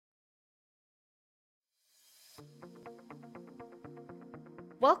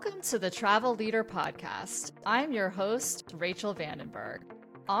Welcome to the Travel Leader Podcast. I'm your host, Rachel Vandenberg.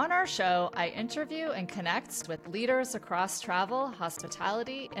 On our show, I interview and connect with leaders across travel,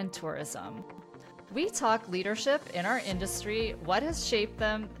 hospitality, and tourism. We talk leadership in our industry, what has shaped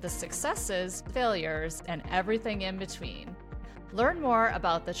them, the successes, failures, and everything in between. Learn more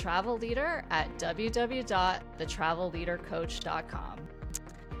about The Travel Leader at www.thetravelleadercoach.com.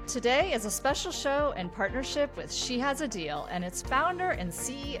 Today is a special show in partnership with She Has a Deal and its founder and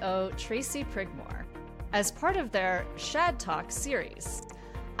CEO, Tracy Prigmore, as part of their Shad Talk series.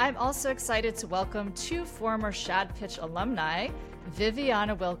 I'm also excited to welcome two former Shad Pitch alumni,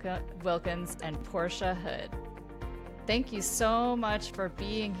 Viviana Wilkins and Portia Hood. Thank you so much for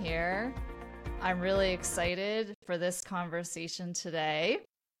being here. I'm really excited for this conversation today.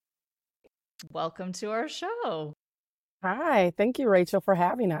 Welcome to our show. Hi, thank you, Rachel, for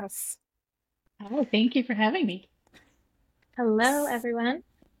having us. Oh, thank you for having me. Hello, everyone.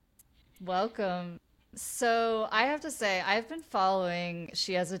 Welcome. So I have to say, I've been following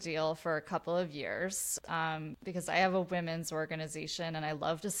She Has a Deal for a couple of years because I have a women's organization and I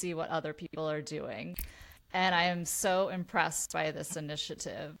love to see what other people are doing. And I am so impressed by this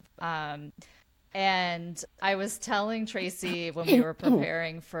initiative. And I was telling Tracy when we were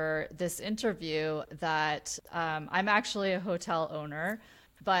preparing for this interview that I'm actually a hotel owner,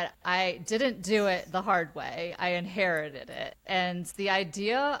 but I didn't do it the hard way. I inherited it. And the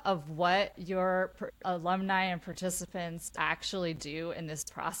idea of what your alumni and participants actually do in this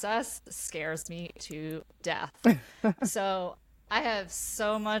process scares me to death. So I have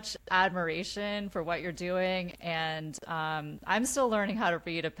so much admiration for what you're doing, and I'm still learning how to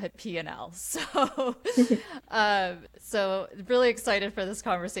read a P&L. So really excited for this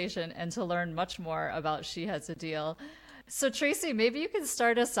conversation and to learn much more about She Has a Deal. So Tracy, maybe you can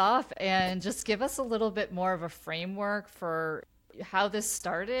start us off and just give us a little bit more of a framework for how this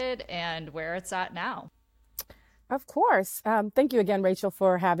started and where it's at now. Of course. Thank you again, Rachel,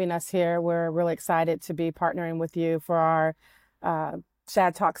 for having us here. We're really excited to be partnering with you for our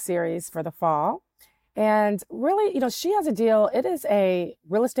Shad Talk series for the fall. And really, She Has a Deal. It is a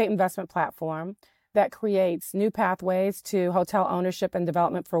real estate investment platform that creates new pathways to hotel ownership and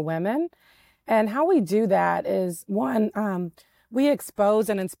development for women. And how we do that is, one, we expose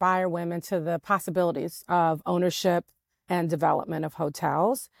and inspire women to the possibilities of ownership and development of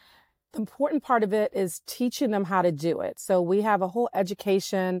hotels. The important part of it is teaching them how to do it. So we have a whole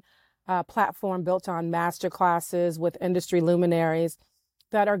education platform built on master classes with industry luminaries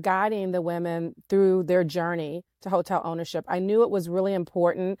that are guiding the women through their journey to hotel ownership. I knew it was really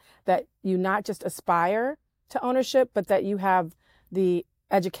important that you not just aspire to ownership, but that you have the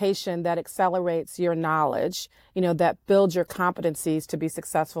education that accelerates your knowledge, that builds your competencies to be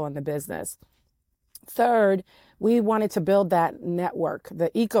successful in the business. Third, we wanted to build that network,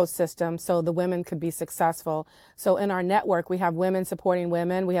 the ecosystem, so the women could be successful. So in our network, we have women supporting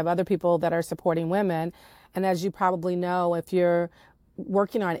women. We have other people that are supporting women. And as you probably know, if you're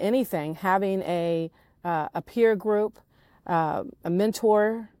working on anything, having a peer group, a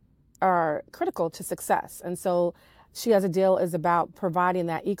mentor are critical to success. And so She Has a Deal is about providing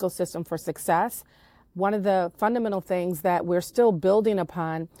that ecosystem for success. One of the fundamental things that we're still building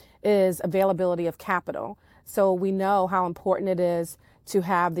upon is availability of capital. So we know how important it is to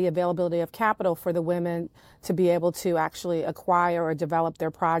have the availability of capital for the women to be able to actually acquire or develop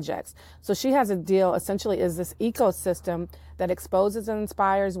their projects. So She Has a Deal essentially is this ecosystem that exposes and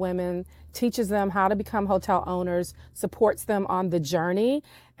inspires women, teaches them how to become hotel owners, supports them on the journey,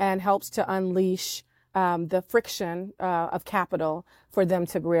 and helps to unleash the friction of capital for them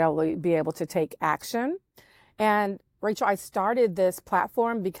to really be able to take action. And Rachel, I started this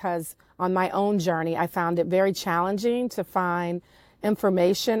platform because on my own journey, I found it very challenging to find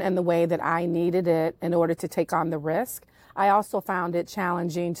information in the way that I needed it in order to take on the risk. I also found it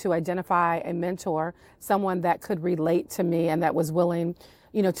challenging to identify a mentor, someone that could relate to me and that was willing,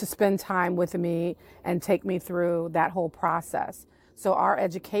 to spend time with me and take me through that whole process. So our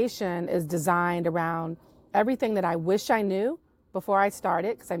education is designed around everything that I wish I knew before I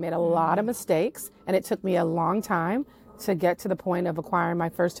started, because I made a lot of mistakes and it took me a long time to get to the point of acquiring my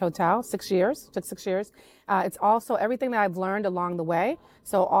first hotel. 6 years, took 6 years. It's also everything that I've learned along the way.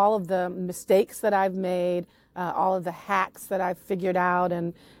 So all of the mistakes that I've made, all of the hacks that I've figured out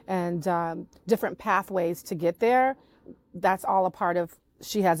and different pathways to get there, that's all a part of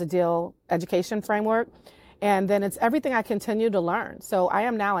She Has a Deal education framework. And then it's everything I continue to learn. So I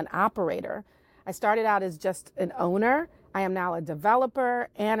am now an operator. I started out as just an owner. I am now a developer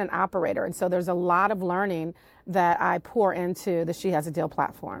and an operator. And so there's a lot of learning that I pour into the She Has a Deal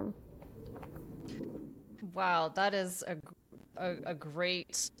platform. Wow, that is a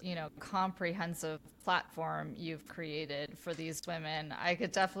great, comprehensive platform you've created for these women. I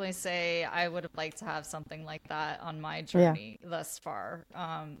could definitely say I would have liked to have something like that on my journey thus far.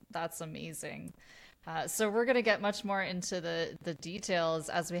 That's amazing. So we're going to get much more into the details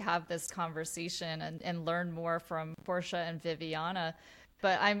as we have this conversation and learn more from Portia and Viviana.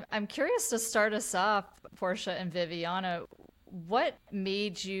 But I'm curious to start us off, Portia and Viviana. What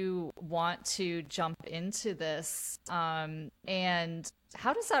made you want to jump into this? And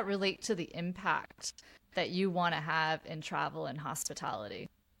how does that relate to the impact that you want to have in travel and hospitality?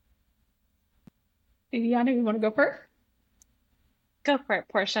 Viviana, you want to go first? Go for it,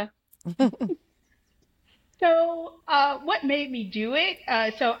 Portia. So, what made me do it?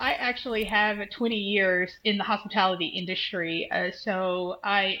 So, I actually have 20 years in the hospitality industry. So,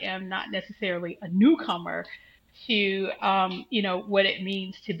 I am not necessarily a newcomer to, what it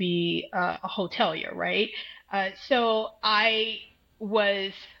means to be a hotelier, right? So, I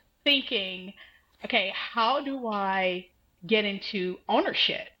was thinking, okay, how do I get into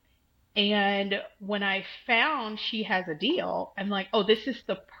ownership? And when I found She Has a Deal, I'm like, oh, this is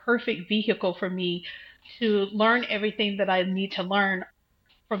the perfect vehicle for me to learn everything that I need to learn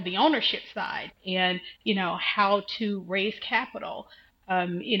from the ownership side and, how to raise capital.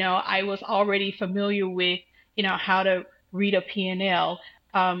 I was already familiar with, how to read a P&L,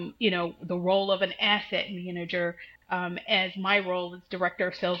 the role of an asset manager, as my role as director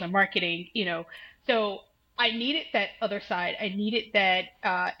of sales and marketing, so I needed that other side. I needed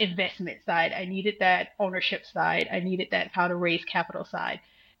that investment side. I needed that ownership side. I needed that how to raise capital side.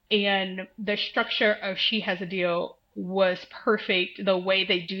 And the structure of She Has a Deal was perfect the way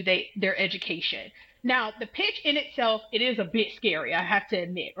they do their education. Now, the pitch in itself, it is a bit scary, I have to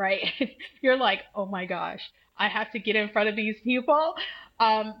admit, right? You're like, oh my gosh, I have to get in front of these people.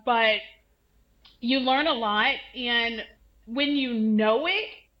 But you learn a lot, and when you know it,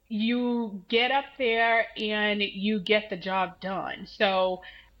 you get up there and you get the job done. So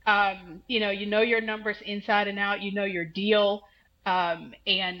you know your numbers inside and out, you know your deal, and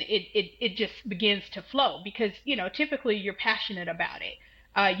it just begins to flow because typically you're passionate about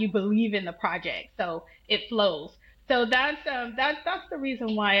it. You believe in the project, so it flows. So that's the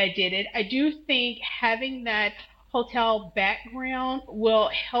reason why I did it. I do think having that hotel background will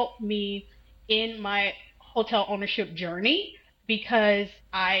help me in my hotel ownership journey because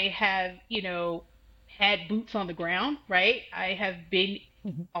I have, had boots on the ground, right? I have been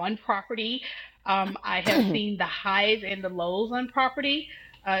on property. I have seen the highs and the lows on property.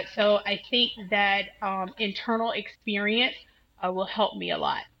 So I think that internal experience will help me a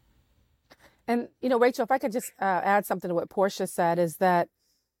lot. And, Rachel, if I could just add something to what Portia said, is that,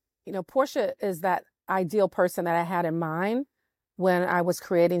 Portia is that ideal person that I had in mind when I was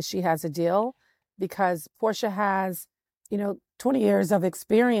creating She Has a Deal, because Portia has, 20 years of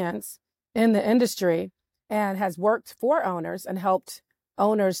experience in the industry and has worked for owners and helped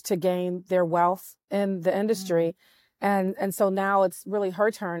owners to gain their wealth in the industry. And so now it's really her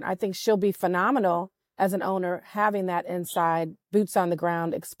turn. I think she'll be phenomenal as an owner, having that inside boots on the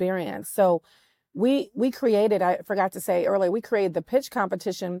ground experience. So we created, I forgot to say earlier, we created the pitch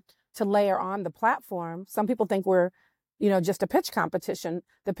competition to layer on the platform. Some people think we're, just a pitch competition.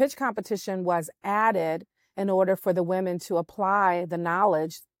 The pitch competition was added in order for the women to apply the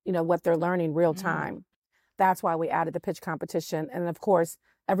knowledge, what they're learning real time. That's why we added the pitch competition. And of course,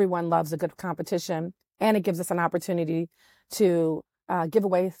 everyone loves a good competition, and it gives us an opportunity to give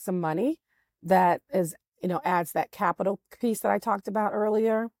away some money that is, adds that capital piece that I talked about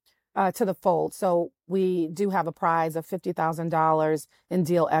earlier to the fold. So we do have a prize of $50,000 in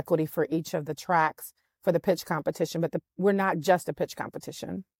deal equity for each of the tracks for the pitch competition, but we're not just a pitch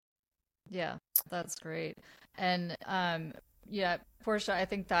competition. Yeah, that's great. And yeah, Portia, I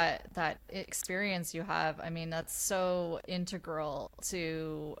think that experience you have, I mean, that's so integral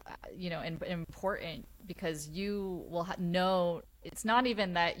to, important because you will know it's not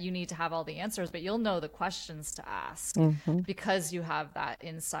even that you need to have all the answers, but you'll know the questions to ask because you have that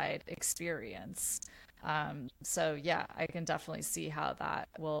inside experience. So yeah, I can definitely see how that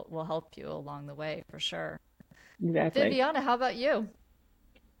will help you along the way for sure. Exactly. Viviana, how about you?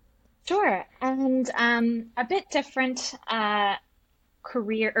 Sure. And a bit different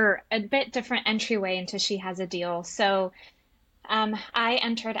career or a bit different entryway into She Has a Deal. So I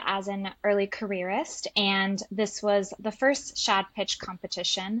entered as an early careerist, and this was the first shad pitch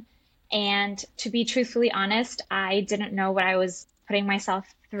competition. And to be truthfully honest, I didn't know what I was putting myself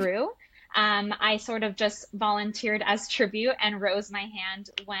through. I sort of just volunteered as tribute and rose my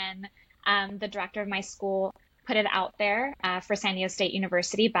hand when the director of my school put it out there for San Diego State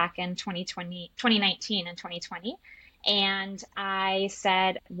University back in 2019 and 2020. And I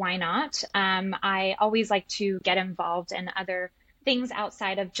said, why not? I always like to get involved in other things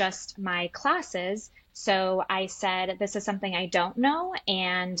outside of just my classes. So I said, this is something I don't know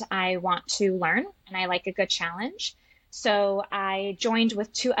and I want to learn and I like a good challenge. So I joined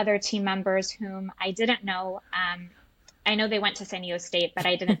with two other team members whom I didn't know. I know they went to San Diego State, but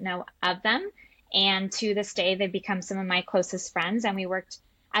I didn't know of them. And to this day, they've become some of my closest friends, and we worked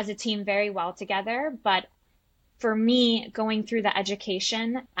as a team very well together. But for me, going through the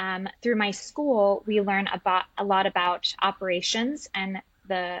education, through my school, we learn about a lot about operations and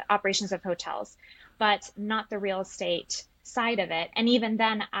the operations of hotels, but not the real estate side of it. And even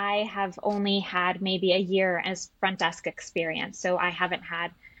then, I have only had maybe a year as front desk experience. So I haven't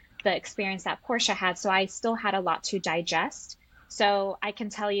had the experience that Portia had. So I still had a lot to digest. So I can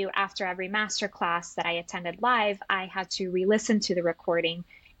tell you after every master class that I attended live, I had to re-listen to the recording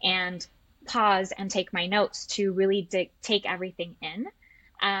and pause and take my notes to really take everything in,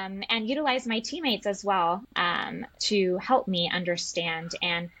 and utilize my teammates as well, to help me understand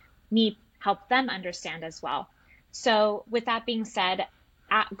and me help them understand as well. So with that being said,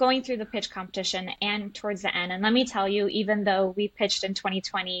 going through the pitch competition and towards the end, and let me tell you, even though we pitched in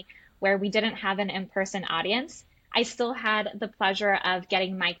 2020 where we didn't have an in-person audience, I still had the pleasure of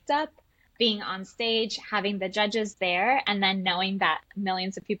getting mic'd up, being on stage, having the judges there, and then knowing that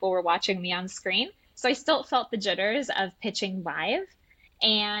millions of people were watching me on screen. So I still felt the jitters of pitching live.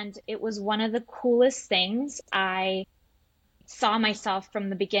 And it was one of the coolest things. I saw myself from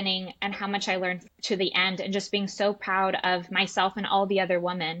the beginning and how much I learned to the end, and just being so proud of myself and all the other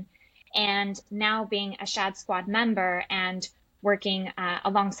women. And now being a Shad Squad member and working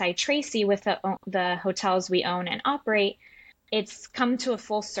alongside Tracy with the hotels we own and operate, it's come to a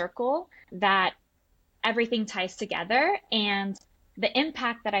full circle that everything ties together. And the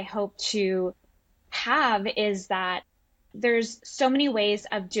impact that I hope to have is that there's so many ways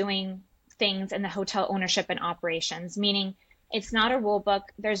of doing things in the hotel ownership and operations, meaning it's not a rule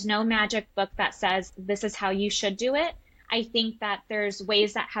book. There's no magic book that says this is how you should do it. I think that there's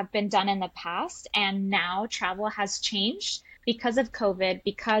ways that have been done in the past, and now travel has changed because of COVID,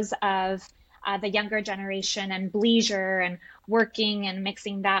 because of the younger generation and leisure and working and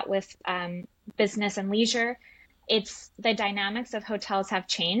mixing that with business and leisure. It's the dynamics of hotels have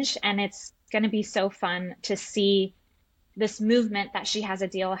changed, and it's going to be so fun to see this movement that She Has a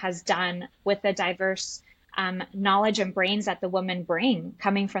Deal has done with the diverse knowledge and brains that the women bring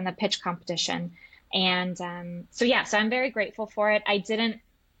coming from the pitch competition. And so I'm very grateful for it. I didn't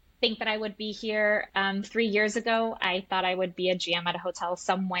think that I would be here 3 years ago. I thought I would be a GM at a hotel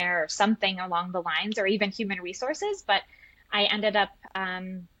somewhere or something along the lines, or even human resources, but I ended up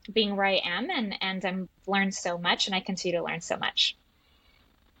being where I am, and I've learned so much, and I continue to learn so much.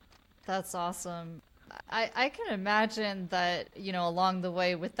 That's awesome. I can imagine that, along the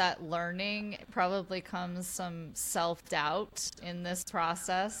way with that learning probably comes some self-doubt in this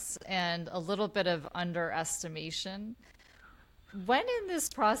process and a little bit of underestimation. When in this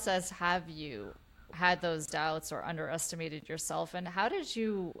process have you had those doubts or underestimated yourself, and how did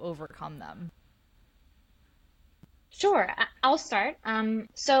you overcome them? Sure, I'll start. I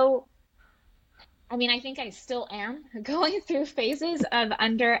think I still am going through phases of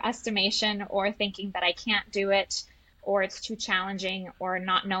underestimation, or thinking that I can't do it, or it's too challenging, or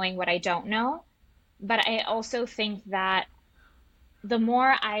not knowing what I don't know. But I also think that the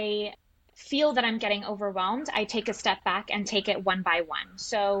more I feel that I'm getting overwhelmed, I take a step back and take it one by one.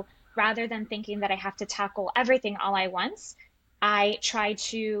 So rather than thinking that I have to tackle everything all at once, I try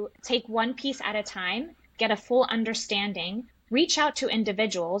to take one piece at a time, get a full understanding, reach out to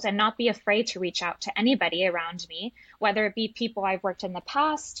individuals, and not be afraid to reach out to anybody around me, whether it be people I've worked in the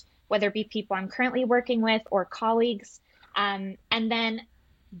past, whether it be people I'm currently working with, or colleagues, and then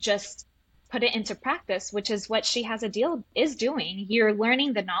just put it into practice, which is what She Has a Deal is doing. You're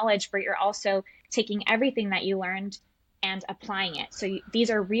learning the knowledge, but you're also taking everything that you learned and applying it. So these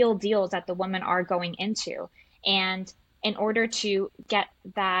are real deals that the women are going into. And in order to get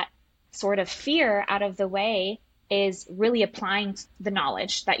that sort of fear out of the way is really applying the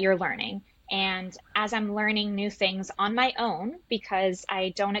knowledge that you're learning. And as I'm learning new things on my own, because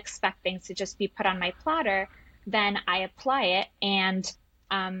I don't expect things to just be put on my platter, then I apply it. And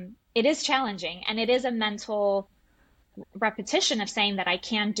it is challenging, and it is a mental repetition of saying that I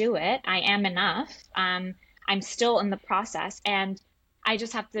can do it. I am enough. I'm still in the process. And I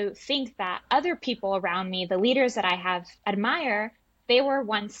just have to think that other people around me, the leaders that I have admire, they were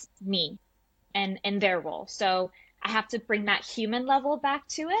once me and in their role. So I have to bring that human level back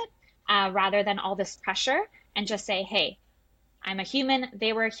to it, rather than all this pressure, and just say, hey, I'm a human,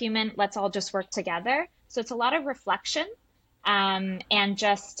 they were a human, let's all just work together So it's a lot of reflection, and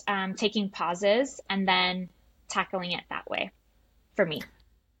just taking pauses and then tackling it that way for me.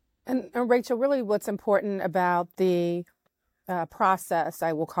 And Rachel, really what's important about the process,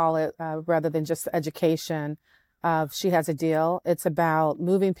 I will call it, rather than just the education of She Has a Deal, it's about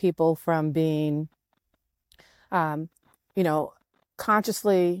moving people from being, um, you know,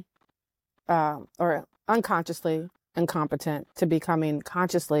 consciously or unconsciously incompetent to becoming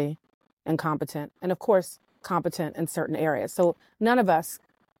consciously incompetent. And of course, competent in certain areas. So none of us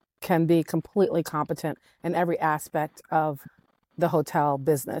can be completely competent in every aspect of the hotel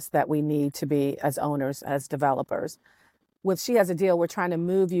business that we need to be as owners, as developers. With She Has a Deal, we're trying to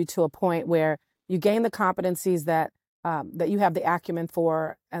move you to a point where you gain the competencies that you have the acumen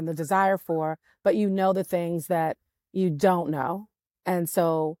for and the desire for, but you know the things that you don't know. And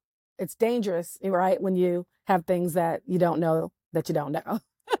so it's dangerous, right? When you have things that you don't know that you don't know.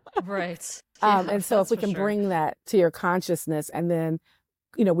 Right. Yeah, And so if we for can sure. bring that to your consciousness, and then,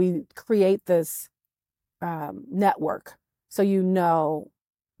 we create this network so you know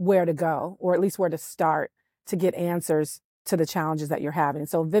where to go, or at least where to start to get answers to the challenges that you're having.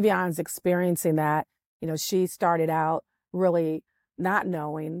 So Viviana's experiencing that. She started out really not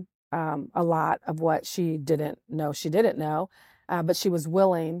knowing a lot of what she didn't know, but she was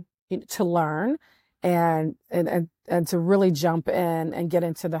willing to learn and to really jump in and get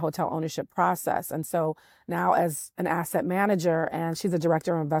into the hotel ownership process. And so now, as an asset manager, and she's a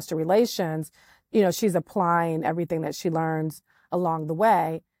director of investor relations, she's applying everything that she learns along the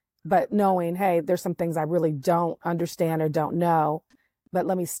way, but knowing, hey, there's some things I really don't understand or don't know, but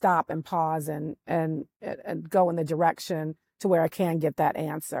let me stop and pause and go in the direction to where I can get that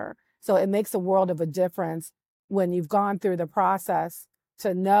answer. So it makes a world of a difference when you've gone through the process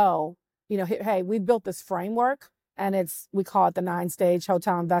to know, hey, we built this framework, and we call it the 9-stage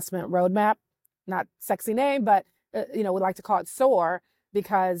hotel investment roadmap. Not sexy name, but we like to call it SOAR,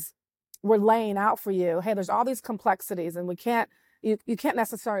 because we're laying out for you, hey, there's all these complexities, and you can't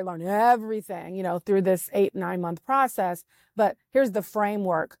necessarily learn everything, through this 8-9 month process, but here's the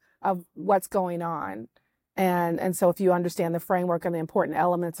framework of what's going on. And so if you understand the framework and the important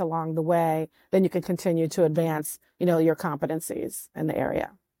elements along the way, then you can continue to advance, your competencies in the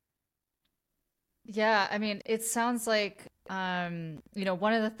area. Yeah, I mean, it sounds like,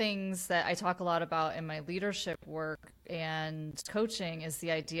 one of the things that I talk a lot about in my leadership work and coaching is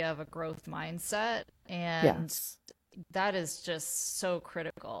the idea of a growth mindset. And Yes. that is just so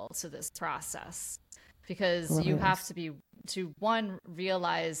critical to this process, because Really you have is. to one,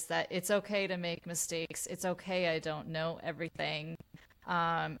 realize that it's okay to make mistakes. It's okay, I don't know everything,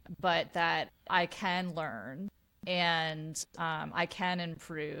 but that I can learn, and I can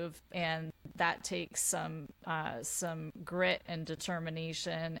improve, and that takes some grit and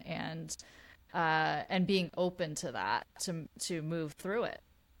determination, and being open to that to move through it.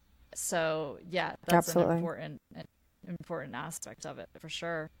 So yeah, that's an Absolutely. important aspect of it for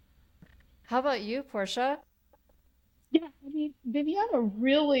sure. How about you, Portia? Yeah, I mean, Viviana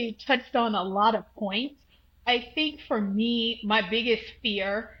really touched on a lot of points. I think for me, my biggest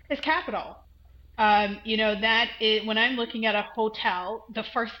fear is capital. That is when I'm looking at a hotel, the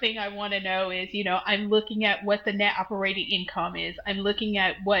first thing I want to know is, I'm looking at what the net operating income is. I'm looking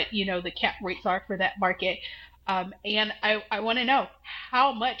at what, the cap rates are for that market. And I want to know,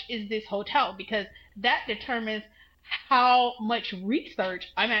 how much is this hotel? Because that determines how much research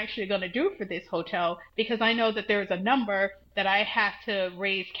I'm actually going to do for this hotel, because I know that there's a number that I have to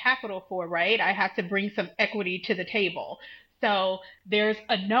raise capital for, right? I have to bring some equity to the table. So there's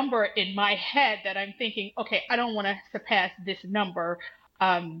a number in my head that I'm thinking, okay, I don't want to surpass this number,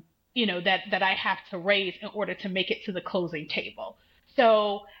 that I have to raise in order to make it to the closing table.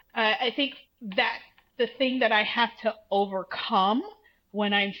 So I think that the thing that I have to overcome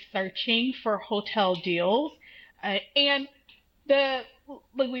when I'm searching for hotel deals, and the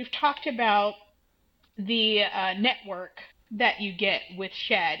like we've talked about the network that you get with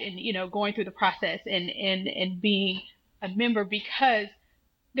Shad, and going through the process and being a member, because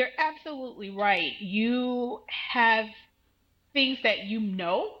they're absolutely right. You have things that you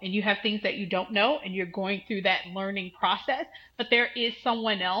know, and you have things that you don't know, and you're going through that learning process, but there is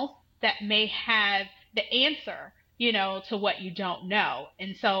someone else that may have the answer, to what you don't know.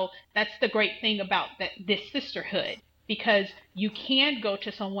 And so that's the great thing about this sisterhood, because you can go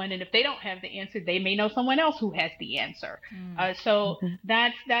to someone, and if they don't have the answer, they may know someone else who has the answer. So Mm-hmm.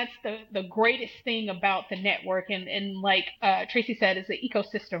 that's the greatest thing about the network. And like Tracy said, is the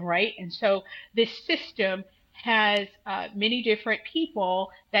ecosystem, right? And so this system has many different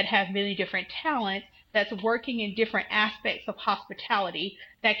people that have many different talents that's working in different aspects of hospitality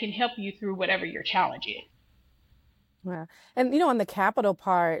that can help you through whatever your challenge is. Yeah. And, on the capital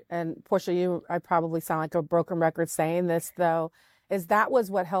part, and Portia, I probably sound like a broken record saying this, though, is that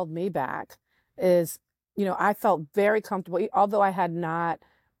was what held me back is, I felt very comfortable, although I had not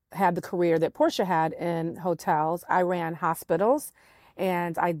had the career that Portia had in hotels. I ran hospitals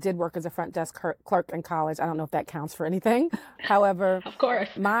and I did work as a front desk clerk in college. I don't know if that counts for anything. However, Of course.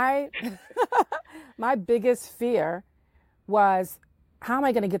 my my biggest fear was, how am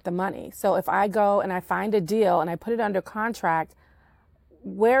I going to get the money? So if I go and I find a deal and I put it under contract,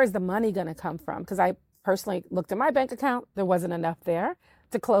 where is the money going to come from? Because I personally looked at my bank account. There wasn't enough there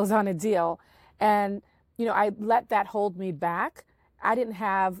to close on a deal. And, I let that hold me back. I didn't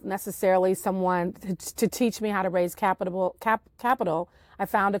have necessarily someone to teach me how to raise capital. I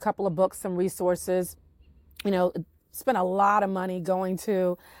found a couple of books, some resources, spent a lot of money going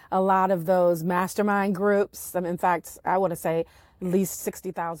to a lot of those mastermind groups. In fact, I want to say at least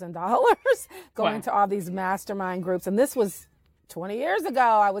 $60,000 going Wow. to all these mastermind groups. And this was 20 years ago.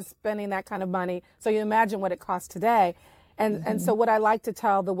 I was spending that kind of money. So you imagine what it costs today. And so what I like to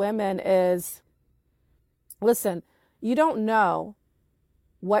tell the women is, listen, you don't know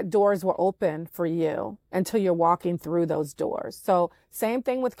what doors will open for you until you're walking through those doors. So same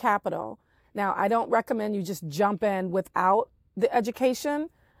thing with capital. Now, I don't recommend you just jump in without the education,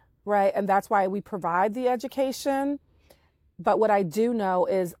 right? And that's why we provide the education. But what I do know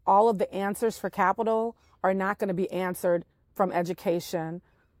is all of the answers for capital are not going to be answered from education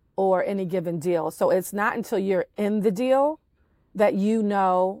or any given deal. So it's not until you're in the deal that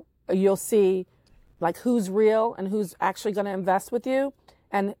you'll see like who's real and who's actually going to invest with you.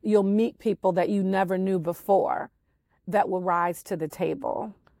 And you'll meet people that you never knew before that will rise to the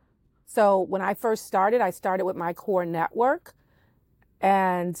table. So when I first started, I started with my core network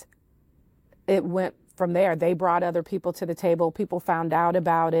and it went from there. They brought other people to the table. People found out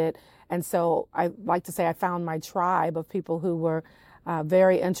about it. And so I like to say I found my tribe of people who were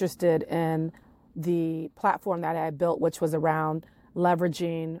very interested in the platform that I had built, which was around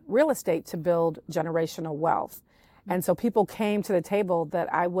leveraging real estate to build generational wealth. And so people came to the table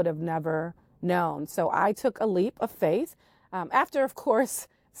that I would have never known. So I took a leap of faith after, of course,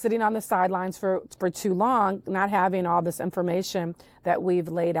 sitting on the sidelines for too long, not having all this information that we've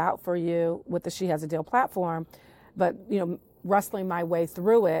laid out for you with the She Has a Deal platform, but, wrestling my way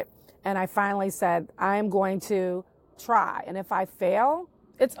through it. And I finally said, I'm going to try. And if I fail,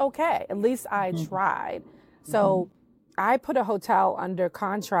 it's okay. At least I tried. So I put a hotel under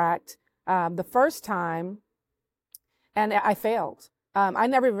contract the first time and I failed. I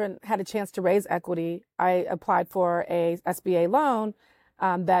never even had a chance to raise equity. I applied for a SBA loan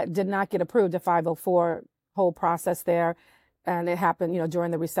that did not get approved, a 504 whole process there. And it happened,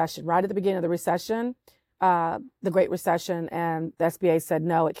 during the recession, right at the beginning of the recession, the Great Recession. And the SBA said,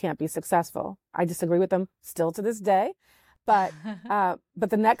 no, it can't be successful. I disagree with them still to this day. But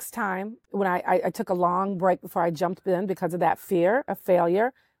the next time when I took a long break before I jumped in because of that fear of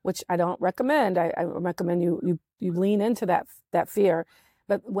failure, which I don't recommend. I recommend you lean into that fear.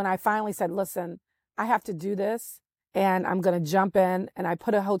 But when I finally said, listen, I have to do this and I'm going to jump in, and I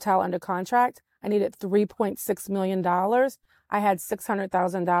put a hotel under contract, I needed $3.6 million. I had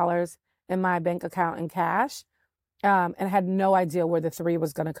 $600,000 in my bank account in cash, and I had no idea where the three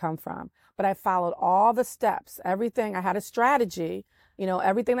was going to come from. But I followed all the steps, everything. I had a strategy,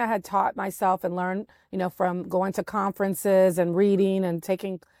 everything that I had taught myself and learned, from going to conferences and reading and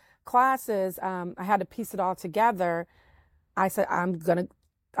taking classes. I had to piece it all together. I said,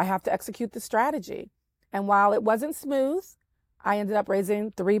 I have to execute the strategy. And while it wasn't smooth, I ended up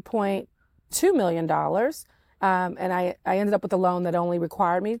raising $3.2 million. And I ended up with a loan that only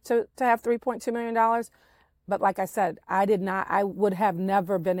required me to have $3.2 million. But like I said, I would have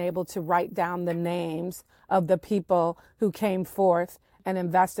never been able to write down the names of the people who came forth and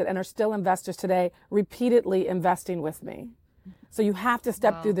invested and are still investors today, repeatedly investing with me. So you have to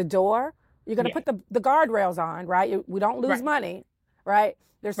step through the door. You're going to put the guardrails on, right? We don't lose money, right?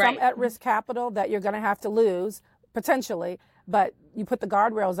 There's some at-risk capital that you're going to have to lose potentially, but you put the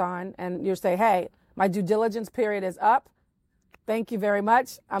guardrails on and you say, hey, my due diligence period is up. Thank you very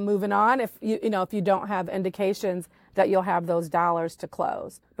much. I'm moving on. If you don't have indications that you'll have those dollars to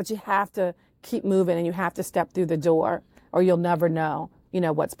close, but you have to keep moving and you have to step through the door or you'll never know,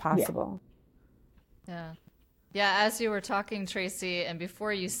 what's possible. Yeah. Yeah, as you were talking, Tracy, and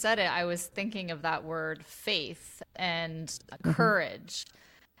before you said it, I was thinking of that word faith and courage.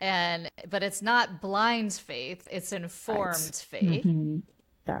 But it's not blind faith, it's informed faith.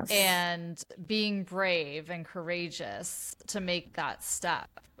 Yes. and being brave and courageous to make that step,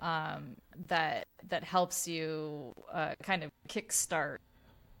 that helps you kind of kickstart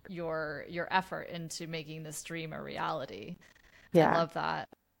your effort into making this dream a reality. I Yeah. love that.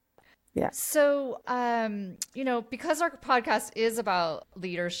 Yeah. So, because our podcast is about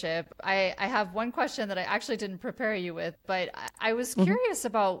leadership, I have one question that I actually didn't prepare you with, but I was hmm curious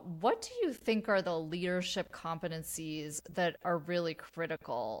about, what do you think are the leadership competencies that are really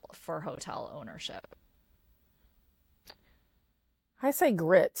critical for hotel ownership? I say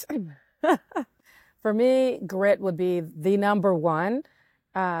grit. For me, grit would be the number one.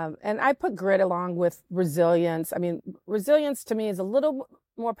 And I put grit along with resilience. I mean, resilience to me is a little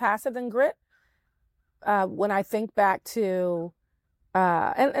more passive than grit. When I think back to,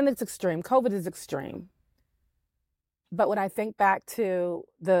 and it's extreme, COVID is extreme. But when I think back to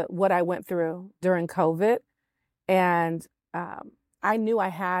what I went through during COVID, and I knew I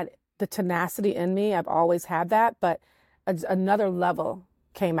had the tenacity in me. I've always had that, but another level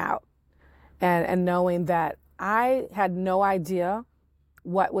came out, and knowing that I had no idea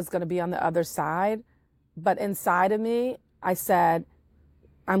what was going to be on the other side, but inside of me, I said,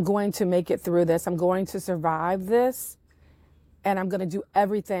 I'm going to make it through this. I'm going to survive this, and I'm going to do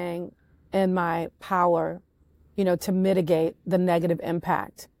everything in my power, to mitigate the negative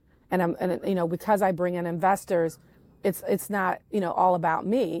impact. And because I bring in investors, it's not, all about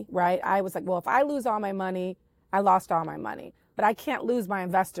me, right? I was like, well, if I lose all my money, I lost all my money, but I can't lose my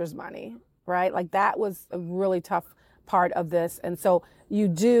investors' money, right? Like that was a really tough part of this. And so you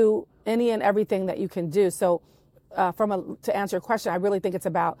do any and everything that you can do. So to answer your question, I really think it's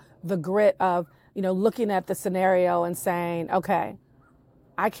about the grit of, looking at the scenario and saying, okay,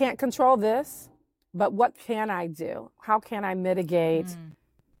 I can't control this, but what can I do? How can I mitigate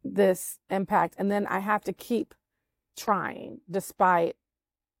this impact? And then I have to keep trying despite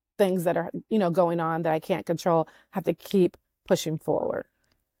things that are, going on that I can't control. I have to keep pushing forward.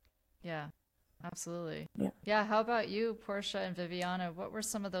 Yeah, absolutely. Yeah. Yeah. How about you, Portia and Viviana? What were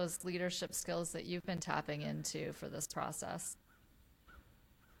some of those leadership skills that you've been tapping into for this process?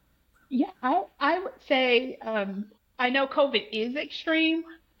 Yeah, I would say I know COVID is extreme,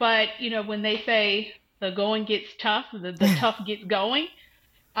 but when they say the going gets tough, the tough gets going,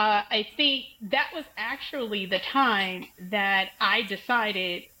 I think that was actually the time that I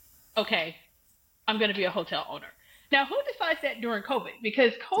decided, okay, I'm going to be a hotel owner. Now, who decides that during COVID?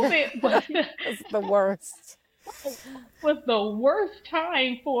 Because COVID was It's the worst. was the worst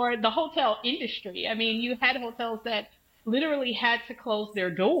time for the hotel industry. I mean, you had hotels that literally had to close their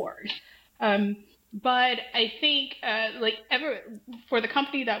doors. Um, but I think, for the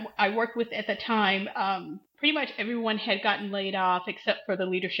company that I worked with at the time, pretty much everyone had gotten laid off except for the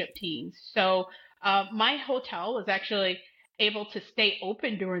leadership teams. So my hotel was actually able to stay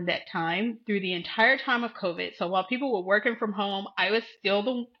open during that time through the entire time of COVID. So while people were working from home, I was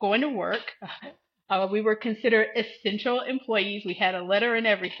still going to work. We were considered essential employees. We had a letter and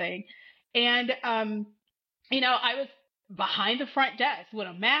everything. And, I was behind the front desk with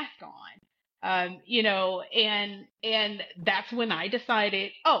a mask on. And that's when I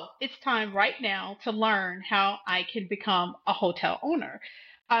decided, oh, it's time right now to learn how I can become a hotel owner.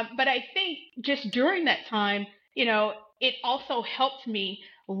 But I think just during that time, it also helped me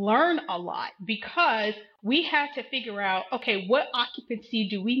learn a lot because we had to figure out, okay, what occupancy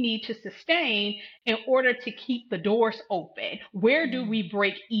do we need to sustain in order to keep the doors open? Where do we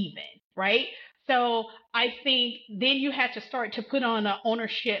break even, right? So I think then you had to start to put on an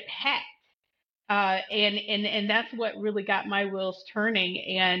ownership hat. And that's what really got my wheels turning.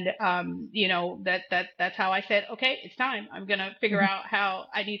 And that's how I said, okay, it's time. I'm gonna figure out how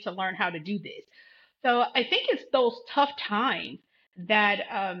I need to learn how to do this. So I think it's those tough times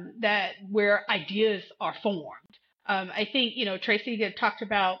that where ideas are formed. I think Tracy had talked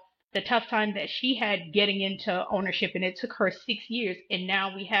about the tough time that she had getting into ownership, and it took her 6 years, and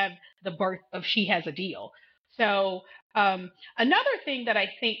now we have the birth of She Has a Deal. So another thing that I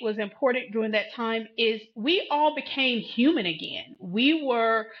think was important during that time is we all became human again. We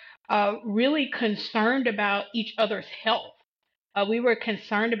were really concerned about each other's health. We were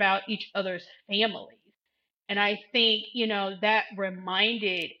concerned about each other's families. And I think, that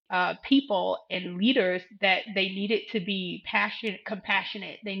reminded people and leaders that they needed to be passionate,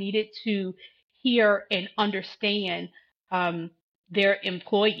 compassionate. They needed to hear and understand their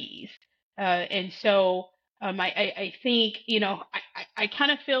employees. And so I think, I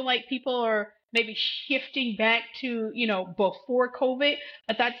kind of feel like people are maybe shifting back to, before COVID,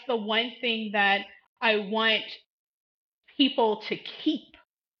 but that's the one thing that I want people to keep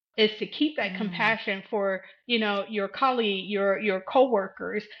is to keep that compassion for, your colleague, your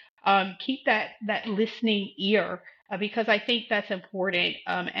coworkers. Keep that listening ear, because I think that's important,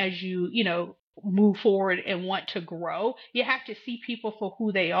 as you move forward and want to grow. You have to see people for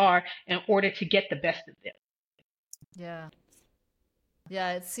who they are in order to get the best of them. Yeah.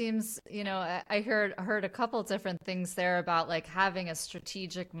 Yeah, it seems, I heard a couple different things there about like having a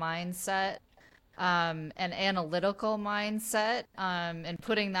strategic mindset, an analytical mindset, and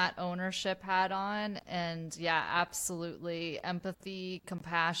putting that ownership hat on. And yeah, absolutely. Empathy,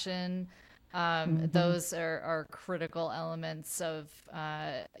 compassion, those are critical elements of,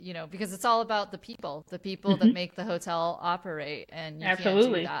 because it's all about the people that make the hotel operate, and you can't do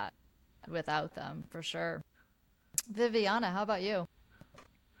Absolutely. that without them for sure. Viviana, how about you?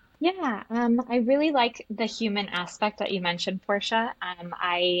 Yeah, I really like the human aspect that you mentioned, Portia.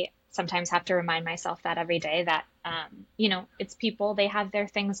 I sometimes have to remind myself that every day that, it's people, they have their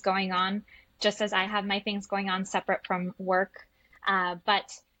things going on, just as I have my things going on separate from work.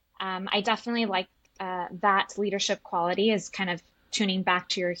 But I definitely like that leadership quality is kind of tuning back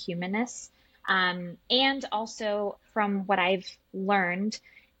to your humanness. And also, from what I've learned,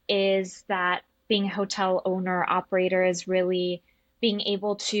 is that being a hotel owner operator is really being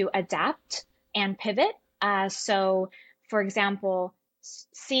able to adapt and pivot. So, for example,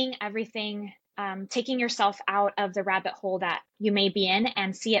 seeing everything, taking yourself out of the rabbit hole that you may be in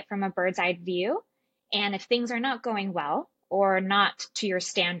and see it from a bird's eye view. And if things are not going well or not to your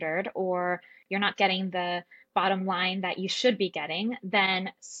standard, or you're not getting the bottom line that you should be getting, then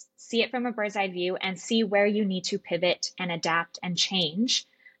see it from a bird's eye view and see where you need to pivot and adapt and change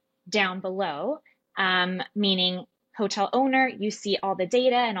down below, meaning hotel owner, you see all the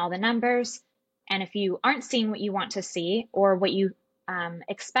data and all the numbers. And if you aren't seeing what you want to see or what you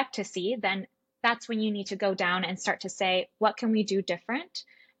expect to see, then that's when you need to go down and start to say, what can we do different?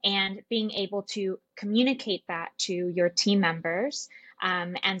 And being able to communicate that to your team members,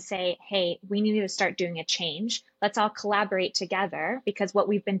 and say, hey, we need to start doing a change. Let's all collaborate together because what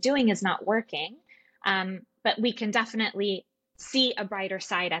we've been doing is not working. But we can definitely see a brighter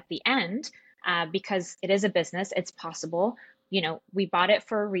side at the end, because it is a business. It's possible. We bought it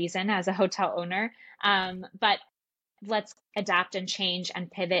for a reason as a hotel owner, but let's adapt and change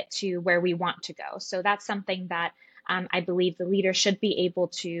and pivot to where we want to go. So that's something that I believe the leader should be able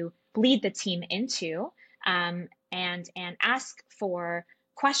to lead the team into, and ask for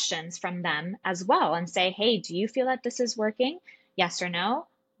questions from them as well and say, hey, do you feel that this is working? Yes or no?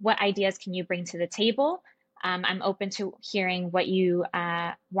 What ideas can you bring to the table? I'm open to hearing what you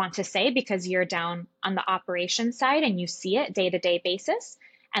want to say because you're down on the operations side and you see it day-to-day basis.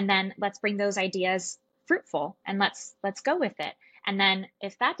 And then let's bring those ideas fruitful and let's go with it. And then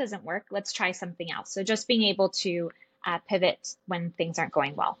if that doesn't work, let's try something else. So just being able to pivot when things aren't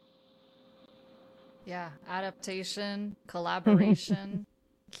going well. Yeah, adaptation, collaboration,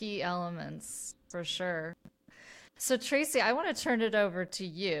 key elements for sure. So Tracy, I want to turn it over to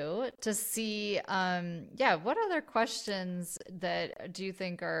you to see, what other questions that do you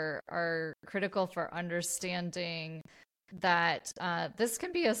think are critical for understanding that this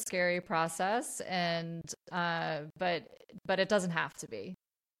can be a scary process, and but it doesn't have to be.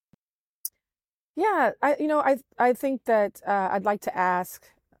 Yeah, I think that I'd like to ask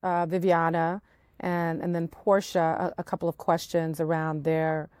Viviana and then Portia a couple of questions around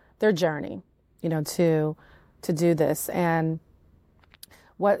their journey, to do this. And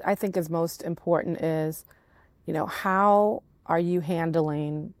what I think is most important is, how are you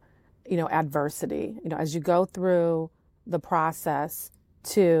handling, adversity, as you go through the process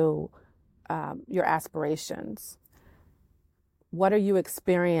to your aspirations. What are you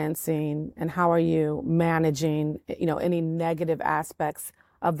experiencing and how are you managing, any negative aspects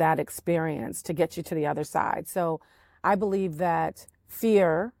of that experience to get you to the other side? So I believe that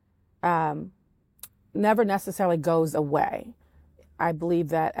fear never necessarily goes away. I believe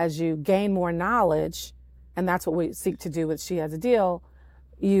that as you gain more knowledge, and that's what we seek to do with She Has a Deal,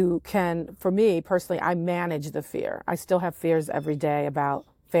 you can, for me personally, I manage the fear. I still have fears every day about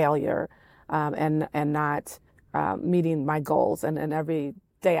failure, and not meeting my goals. And every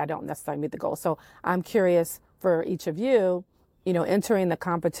day I don't necessarily meet the goals. So I'm curious for each of you, entering the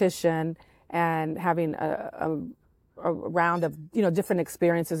competition and having a round of, different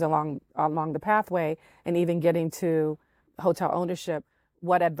experiences along the pathway and even getting to hotel ownership.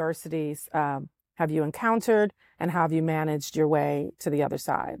 What adversities have you encountered and how have you managed your way to the other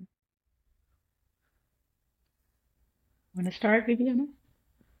side? Want to start, Viviana?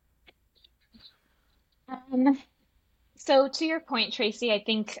 Um, So to your point, Tracy, I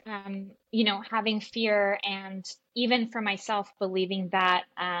think having fear and even for myself believing that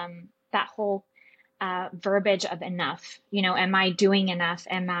that whole verbiage of enough, am I doing enough?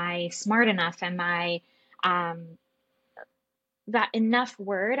 Am I smart enough? Am I um, that enough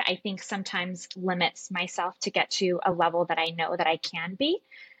word, I think sometimes limits myself to get to a level that I know that I can be.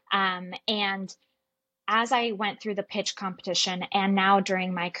 And as I went through the pitch competition and now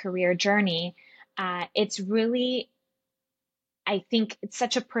during my career journey, it's really, I think it's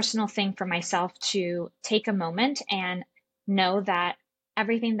such a personal thing for myself to take a moment and know that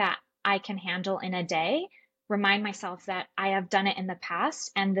everything that I can handle in a day, remind myself that I have done it in the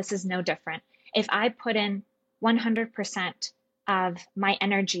past and this is no different. If I put in 100% of my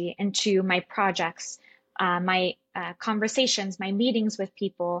energy into my projects, my conversations, my meetings with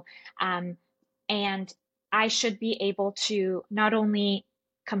people, and I should be able to not only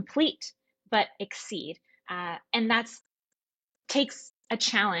complete, but exceed. And that's takes a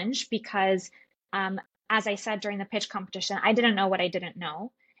challenge because, um, as I said during the pitch competition, I didn't know what I didn't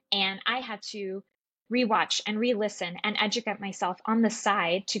know. And I had to rewatch and re listen and educate myself on the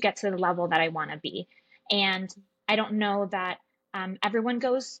side to get to the level that I want to be. And I don't know that everyone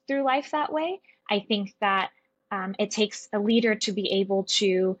goes through life that way. I think that it takes a leader to be able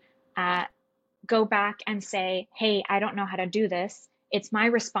to uh, go back and say, hey, I don't know how to do this. It's my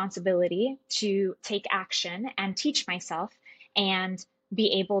responsibility to take action and teach myself and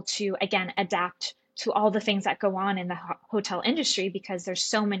be able to, again, adapt to all the things that go on in the hotel industry because there's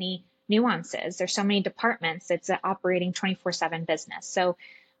so many nuances, there's so many departments. It's an operating 24/7 business. So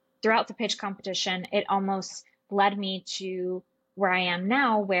throughout the pitch competition, it almost led me to where I am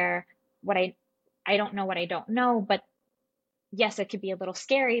now, where what I don't know what I don't know, but yes, it could be a little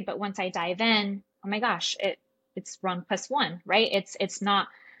scary, but once I dive in, oh my gosh, it's 1 + 1, right? It's not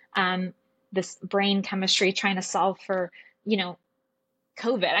um, this brain chemistry trying to solve for, you know,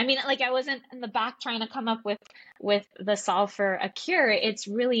 COVID. I mean, like I wasn't in the back trying to come up with the solve for a cure. It's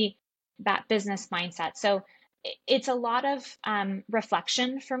really that business mindset. So it's a lot of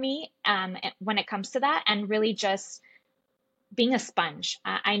reflection for me when it comes to that, and really just being a sponge.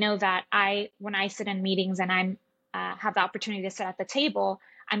 I know that when I sit in meetings and I'm have the opportunity to sit at the table,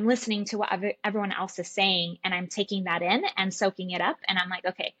 I'm listening to what everyone else is saying, and I'm taking that in and soaking it up. And I'm like,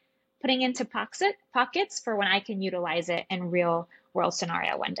 okay, putting into pockets for when I can utilize it in real world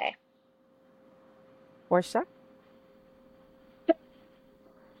scenario one day. Portia?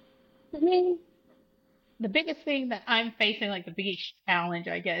 For me, the biggest thing that I'm facing, like the biggest challenge,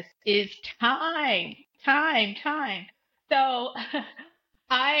 I guess, is time. So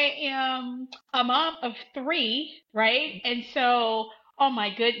I am a mom of three, right? And so, oh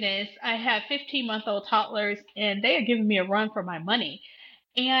my goodness, I have 15-month-old toddlers and they are giving me a run for my money.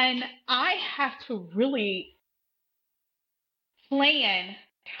 And I have to really plan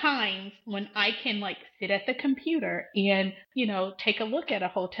times when I can like sit at the computer and, take a look at a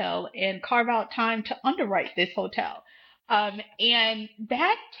hotel and carve out time to underwrite this hotel. And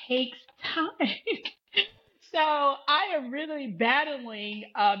that takes time. So I am really battling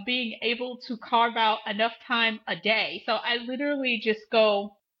being able to carve out enough time a day. So I literally just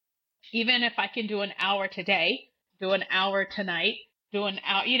go, even if I can do an hour today, do an hour tonight, do an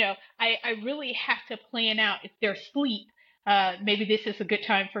hour, I really have to plan out if there's sleep. Maybe this is a good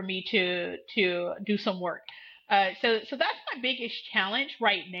time for me to do some work. So that's my biggest challenge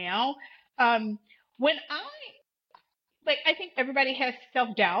right now. When I think everybody has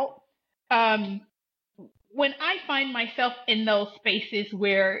self doubt. Um, when I find myself in those spaces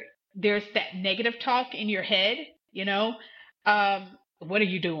where there's that negative talk in your head, you know, what are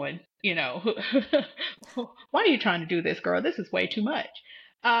you doing? Why are you trying to do this, girl? This is way too much.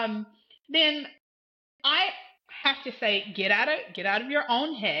 Then I have to say, get out of your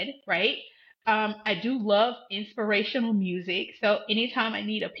own head, right? I do love inspirational music. So anytime I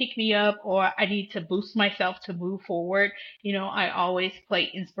need a pick me up or I need to boost myself to move forward, I always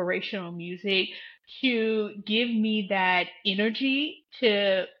play inspirational music to give me that energy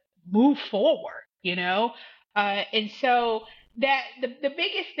to move forward, and so that the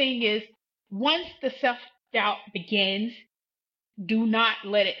biggest thing is once the self doubt begins, do not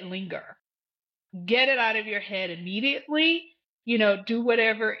let it linger. Get it out of your head immediately. Do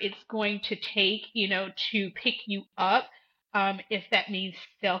whatever it's going to take, to pick you up. If that means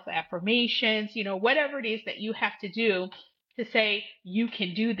self affirmations, whatever it is that you have to do to say you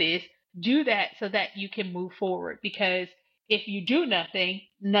can do this, do that so that you can move forward. Because if you do nothing,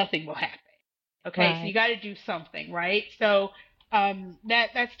 nothing will happen. Okay, so Right. you got to do something, right? So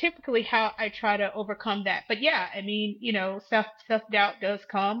that's typically how I try to overcome that. But yeah, I mean, self doubt does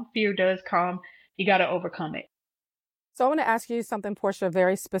come, fear does come. You got to overcome it. So I want to ask you something, Portia,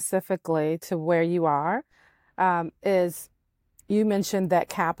 very specifically to where you are. Is you mentioned that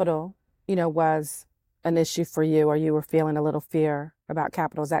capital, was an issue for you, or you were feeling a little fear about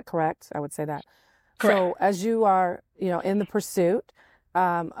capital. Is that correct? I would say that. Correct. So as you are, in the pursuit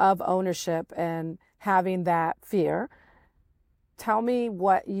of ownership and having that fear, tell me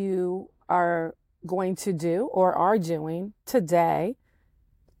what you are going to do or are doing today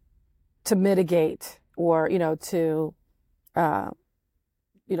to mitigate or, to,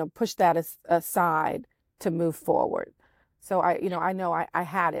 push that aside to move forward. So I know I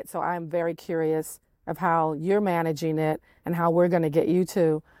had it. So I'm very curious of how you're managing it and how we're going to get you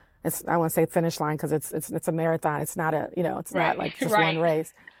to, I want to say finish line because it's a marathon. It's not it's Right. not like just Right. one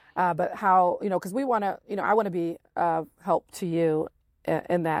race. But how, because we want to, I want to be of help to you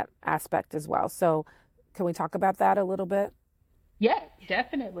in that aspect as well. So can we talk about that a little bit? Yeah,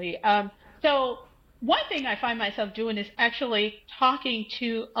 definitely. So one thing I find myself doing is actually talking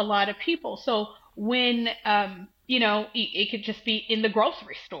to a lot of people. So when, it could just be in the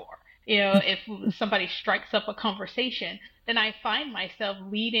grocery store. If somebody strikes up a conversation, then I find myself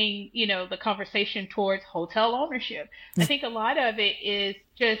leading, the conversation towards hotel ownership. I think a lot of it is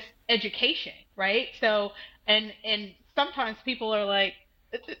just education, right? So, and sometimes people are like,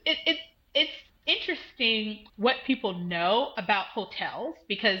 it's interesting what people know about hotels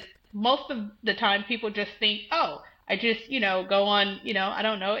because most of the time people just think, oh, I just, go on, I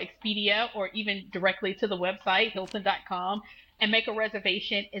don't know, Expedia or even directly to the website, Hilton.com, and make a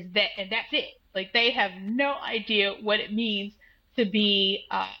reservation and that's it. Like they have no idea what it means to be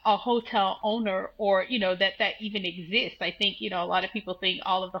a hotel owner or, that even exists. I think, a lot of people think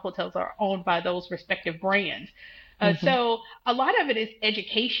all of the hotels are owned by those respective brands. Mm-hmm. So a lot of it is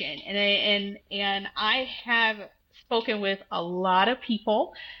education, and I have spoken with a lot of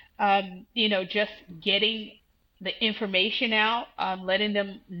people, just getting the information out, letting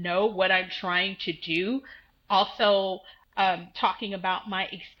them know what I'm trying to do. Also, talking about my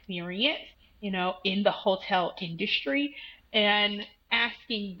experience, in the hotel industry, and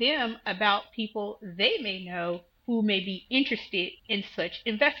asking them about people they may know who may be interested in such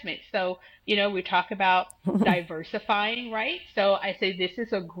investments. So, we talk about diversifying, right? So I say this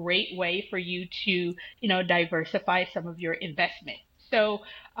is a great way for you to, diversify some of your investment. So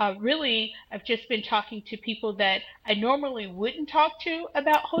really, I've just been talking to people that I normally wouldn't talk to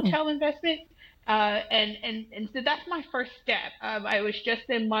about hotel investments. And so that's my first step. I was just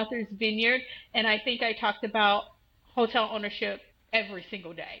in Martha's Vineyard, and I think I talked about hotel ownership every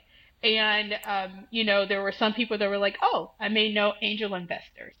single day. And, there were some people that were like, oh, I may know angel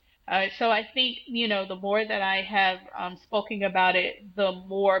investors. So I think, the more that I have spoken about it, the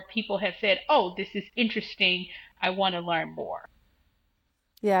more people have said, oh, this is interesting. I want to learn more.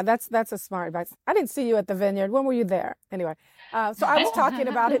 Yeah, that's a smart advice. I didn't see you at the vineyard. When were you there? Anyway, so I was talking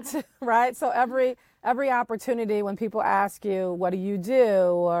about it too, right? So every opportunity when people ask you, what do you do,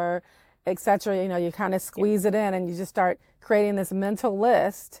 or et cetera, you kind of squeeze it in and you just start creating this mental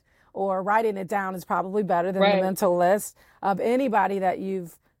list, or writing it down is probably better than the Right, mental list of anybody that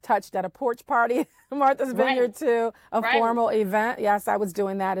you've touched at a porch party, Martha's right, Vineyard, to a right. formal event. Yes, I was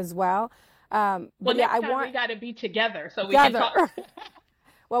doing that as well. Well, But yeah, I next time want we got to be together so we can together. talk.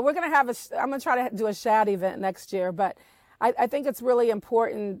 Well, we're going to have I'm going to try to do a shad event next year, but I think it's really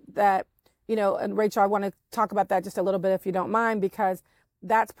important that, and Rachel, I want to talk about that just a little bit if you don't mind, because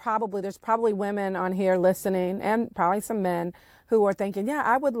there's probably women on here listening and probably some men who are thinking, yeah,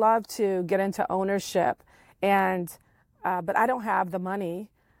 I would love to get into ownership but I don't have the money,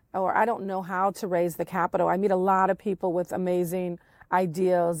 or I don't know how to raise the capital. I meet a lot of people with amazing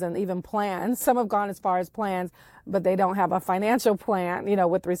ideas and even plans. Some have gone as far as plans, but they don't have a financial plan,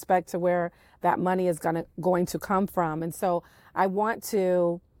 with respect to where that money is going to come from. And so I want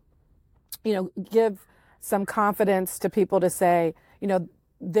to, give some confidence to people to say,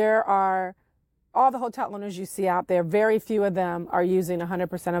 there are all the hotel owners you see out there, very few of them are using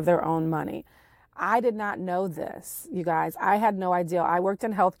 100% of their own money. I did not know this, you guys. I had no idea. I worked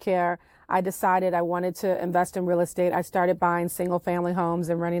in healthcare. I decided I wanted to invest in real estate. I started buying single family homes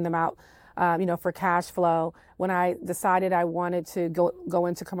and renting them out, for cash flow. When I decided I wanted to go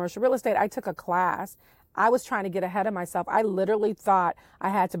into commercial real estate, I took a class. I was trying to get ahead of myself. I literally thought I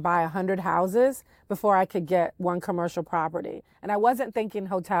had to buy 100 houses before I could get one commercial property. And I wasn't thinking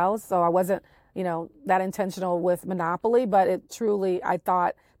hotels, so I wasn't, that intentional with monopoly, but I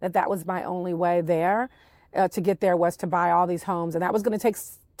thought that was my only way there to get there, was to buy all these homes. And that was going to take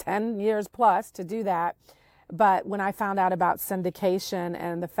 10 years plus to do that. But when I found out about syndication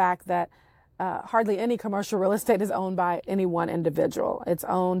and the fact that hardly any commercial real estate is owned by any one individual, it's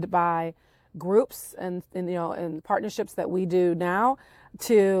owned by groups and partnerships that we do now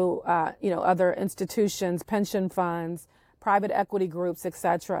to, other institutions, pension funds, private equity groups, et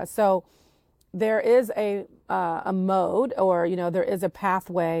cetera. So there is a mode, or, there is a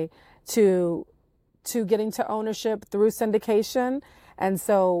pathway to getting to ownership through syndication. And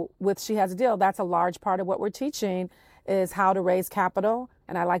so with She Has a Deal, that's a large part of what we're teaching is how to raise capital.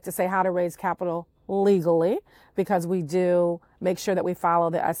 And I like to say how to raise capital legally, because we do make sure that we follow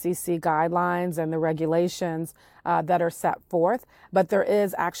the SEC guidelines and the regulations that are set forth. But there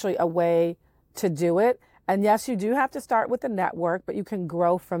is actually a way to do it. And yes, you do have to start with the network, but you can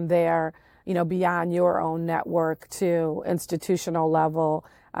grow from there, beyond your own network to institutional level.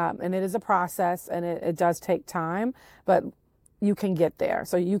 And it is a process, and it does take time, but you can get there.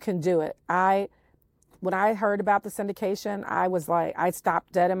 So you can do it. When I heard about the syndication, I was like, I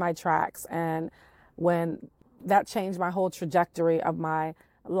stopped dead in my tracks. And when that changed my whole trajectory of my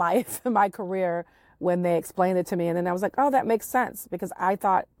life and my career, when they explained it to me. And then I was like, oh, that makes sense, because I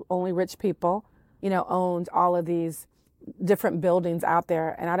thought only rich people, owned all of these different buildings out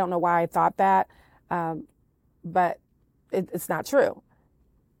there. And I don't know why I thought that, but it's not true.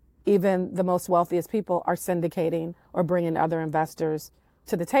 Even the most wealthiest people are syndicating or bringing other investors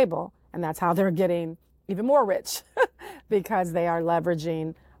to the table. And that's how they're getting even more rich because they are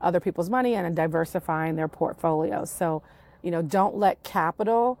leveraging other people's money and diversifying their portfolios. So, don't let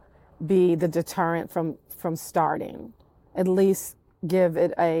capital be the deterrent from starting. At least give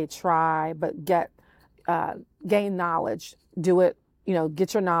it a try, but gain knowledge. Do it,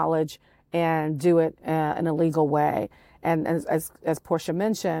 get your knowledge and do it in a legal way. And as Portia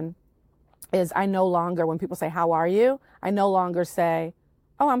mentioned, is I no longer, when people say, how are you? I no longer say,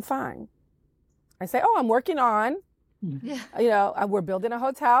 oh, I'm fine. I say, oh, I'm working on, we're building a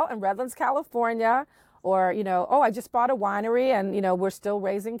hotel in Redlands, California, or, oh, I just bought a winery and, we're still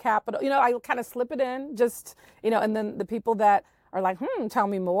raising capital. I kind of slip it in just, and then the people that are like, tell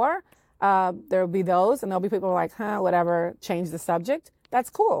me more. There'll be those, and there'll be people who are like, whatever, change the subject. That's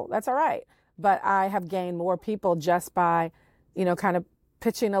cool. That's all right. But I have gained more people just by, kind of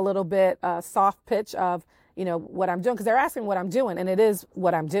pitching a little bit, soft pitch of, what I'm doing, because they're asking what I'm doing, and it is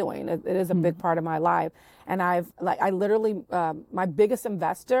what I'm doing. It is a big part of my life. And I literally, my biggest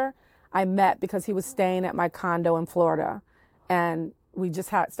investor I met because he was staying at my condo in Florida, and we just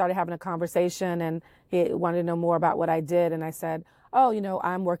started having a conversation, and he wanted to know more about what I did. And I said, oh,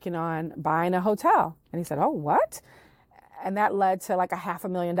 I'm working on buying a hotel. And he said, oh, what? And that led to like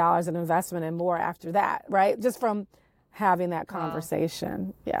 $500,000 in investment and more after that, right? Just from having that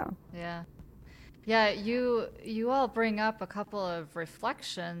conversation. Wow. Yeah. Yeah, you all bring up a couple of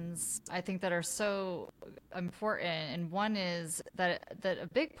reflections I think that are so important, and one is that a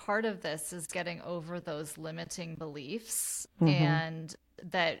big part of this is getting over those limiting beliefs, and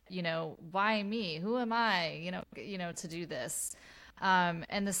that why me? Who am I? To do this.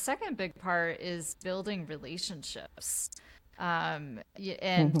 And the second big part is building relationships. And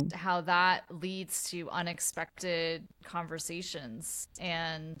how that leads to unexpected conversations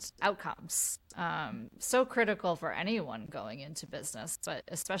and outcomes. So critical for anyone going into business, but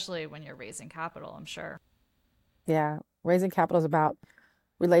especially when you're raising capital, I'm sure. Yeah, raising capital is about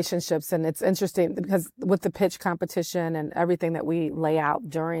relationships. And it's interesting because with the pitch competition and everything that we lay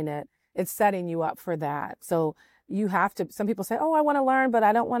out during it, it's setting you up for that. So you have to, some people say, oh, I want to learn, but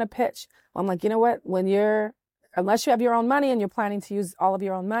I don't want to pitch. Well, I'm like, you know what? Unless you have your own money and you're planning to use all of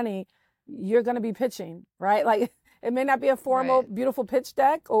your own money, you're going to be pitching, right? Like it may not be a formal, beautiful pitch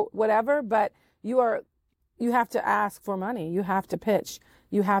deck or whatever, but you have to ask for money. You have to pitch.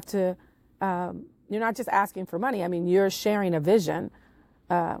 You have to, you're not just asking for money. I mean, you're sharing a vision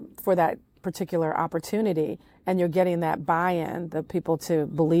for that particular opportunity, and you're getting that buy-in, the people to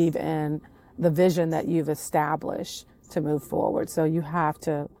believe in the vision that you've established to move forward. So you have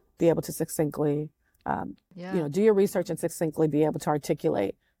to be able to succinctly do your research and succinctly be able to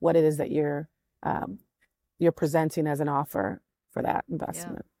articulate what it is that you're presenting as an offer for that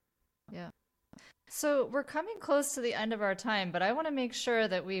investment. Yeah. So we're coming close to the end of our time, but I want to make sure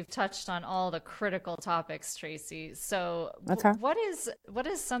that we've touched on all the critical topics, Tracy. So what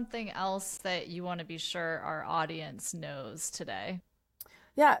is something else that you want to be sure our audience knows today?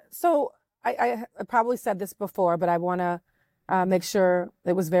 Yeah. So I probably said this before, but I want to make sure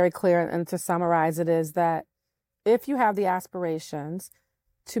it was very clear, and to summarize it is that if you have the aspirations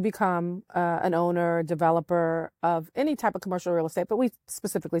to become an owner, developer of any type of commercial real estate, but we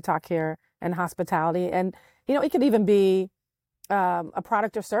specifically talk here in hospitality, and it could even be a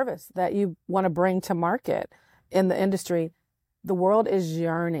product or service that you want to bring to market in the industry. The world is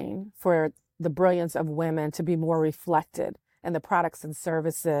yearning for the brilliance of women to be more reflected in the products and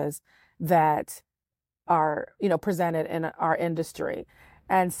services that are, presented in our industry.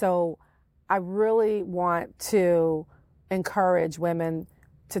 And so I really want to encourage women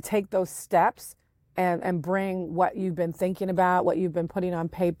to take those steps and bring what you've been thinking about, what you've been putting on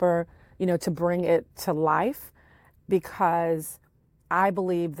paper, to bring it to life, because I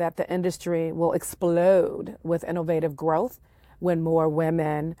believe that the industry will explode with innovative growth when more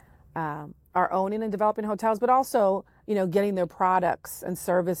women are owning and developing hotels, but also, getting their products and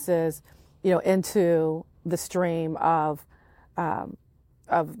services, into the stream of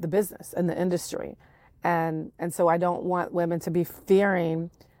the business and the industry. And so I don't want women to be fearing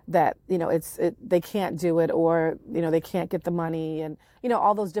that, they can't do it, or, they can't get the money, and,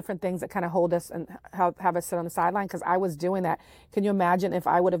 all those different things that kind of hold us and have us sit on the sideline. Because I was doing that. Can you imagine if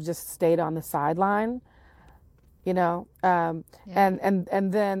I would have just stayed on the sideline? Yeah.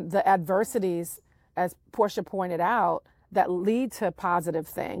 And then the adversities, as Portia pointed out, that lead to positive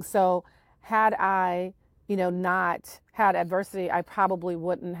things. So had I, not had adversity, I probably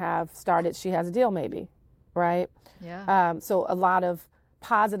wouldn't have started She Has a Deal, maybe, right? Yeah. So a lot of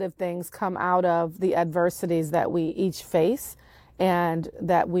positive things come out of the adversities that we each face, and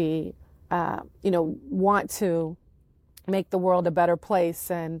that we, want to make the world a better place,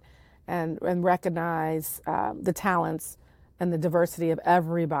 and recognize the talents and the diversity of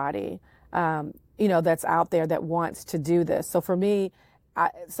everybody, that's out there that wants to do this. So for me,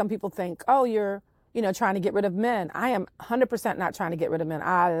 some people think, oh, you're, trying to get rid of men. I am 100% not trying to get rid of men.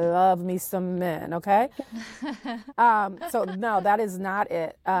 I love me some men, okay? So no, that is not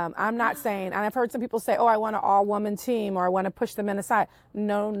it. I'm not saying, and I've heard some people say, oh, I want an all-woman team, or I want to push the men aside.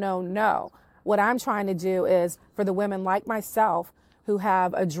 No. What I'm trying to do is for the women like myself who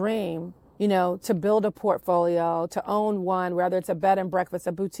have a dream, to build a portfolio, to own one, whether it's a bed and breakfast,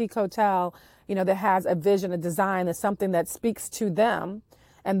 a boutique hotel, that has a vision, a design, that's something that speaks to them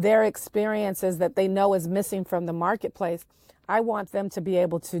and their experiences that they know is missing from the marketplace. I want them to be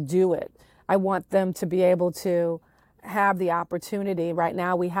able to do it. I want them to be able to have the opportunity. Right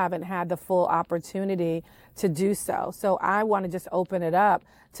now, we haven't had the full opportunity to do so. So I want to just open it up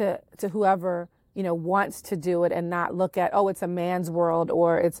to whoever, wants to do it, and not look at, oh, it's a man's world,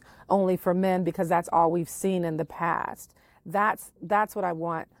 or it's only for men, because that's all we've seen in the past. That's what I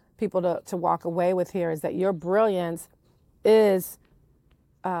want people to walk away with here, is that your brilliance is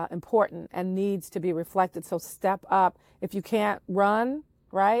important and needs to be reflected. So step up. If you can't run,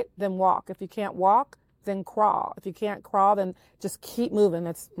 right, then walk. If you can't walk, then crawl. If you can't crawl, then just keep moving.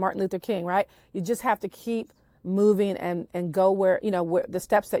 That's Martin Luther King, right? You just have to keep moving and go where, where the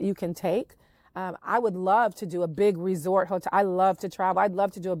steps that you can take. I would love to do a big resort hotel. I love to travel. I'd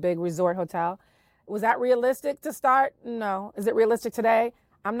love to do a big resort hotel. Was that realistic to start? No. Is it realistic today?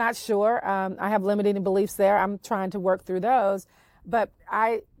 I'm not sure. I have limiting beliefs there. I'm trying to work through those. But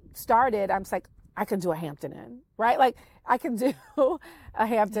I was like, I can do a Hampton Inn, right? Like I can do a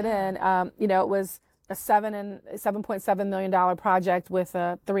Hampton Inn. It was a $7.7 million project with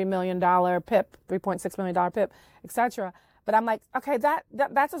a $3 million PIP, $3.6 million PIP, et cetera. But I'm like, okay,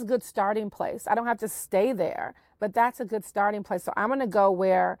 that's a good starting place. I don't have to stay there, but that's a good starting place. So I'm going to go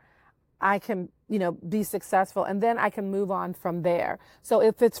where I can, be successful, and then I can move on from there. So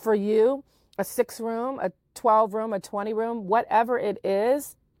if it's for you, a 6-room, a 12-room, a 20-room, whatever it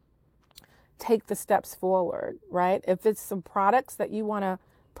is, take the steps forward, right? If it's some products that you want to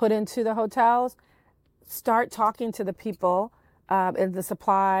put into the hotels, start talking to the people in the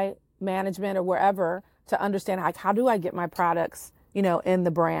supply management or wherever to understand, like, how do I get my products, in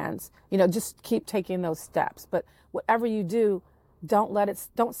the brands? Just keep taking those steps. But whatever you do,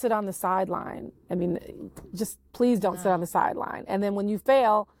 don't sit on the sideline. I mean, just please don't sit on the sideline. And then when you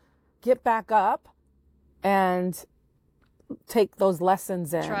fail, get back up and take those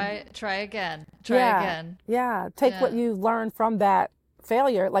lessons in. Try again. Again. Yeah. Take what you learned from that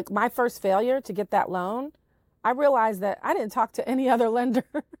failure. Like my first failure to get that loan, I realized that I didn't talk to any other lender.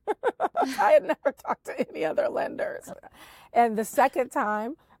 I had never talked to any other lenders. And the second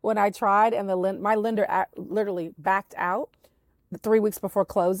time when I tried, and my lender literally backed out 3 weeks before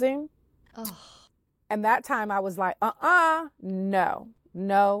closing. Oh. And that time I was like, no.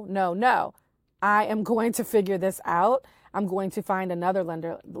 I am going to figure this out. I'm going to find another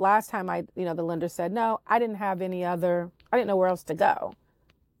lender. Last time the lender said no, I didn't know where else to go.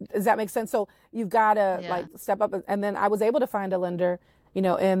 Does that make sense? So you've got to step up. And then I was able to find a lender,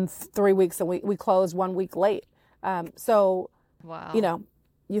 in 3 weeks, and we closed 1 week late. So, wow.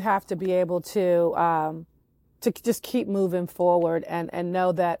 You have to be able to just keep moving forward and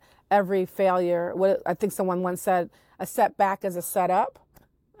know that every failure, what I think someone once said, a setback is a setup,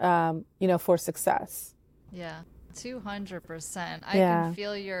 for success. Yeah. 200%. I Yeah. can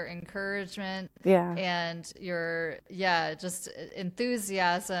feel your encouragement Yeah. and your just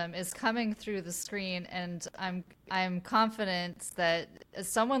enthusiasm is coming through the screen, and I'm confident that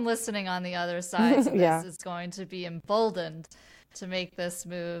someone listening on the other side of this Yeah. is going to be emboldened to make this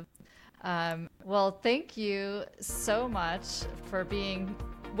move. Well, thank you so much for being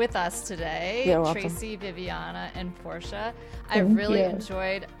with us today, You're welcome. Tracy, Viviana, and Portia. I Thank really you.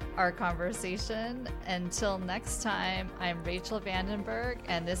 enjoyed our conversation. Until next time, I'm Rachel Vandenberg,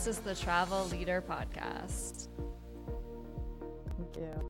 and this is the Travel Leader Podcast. Thank you.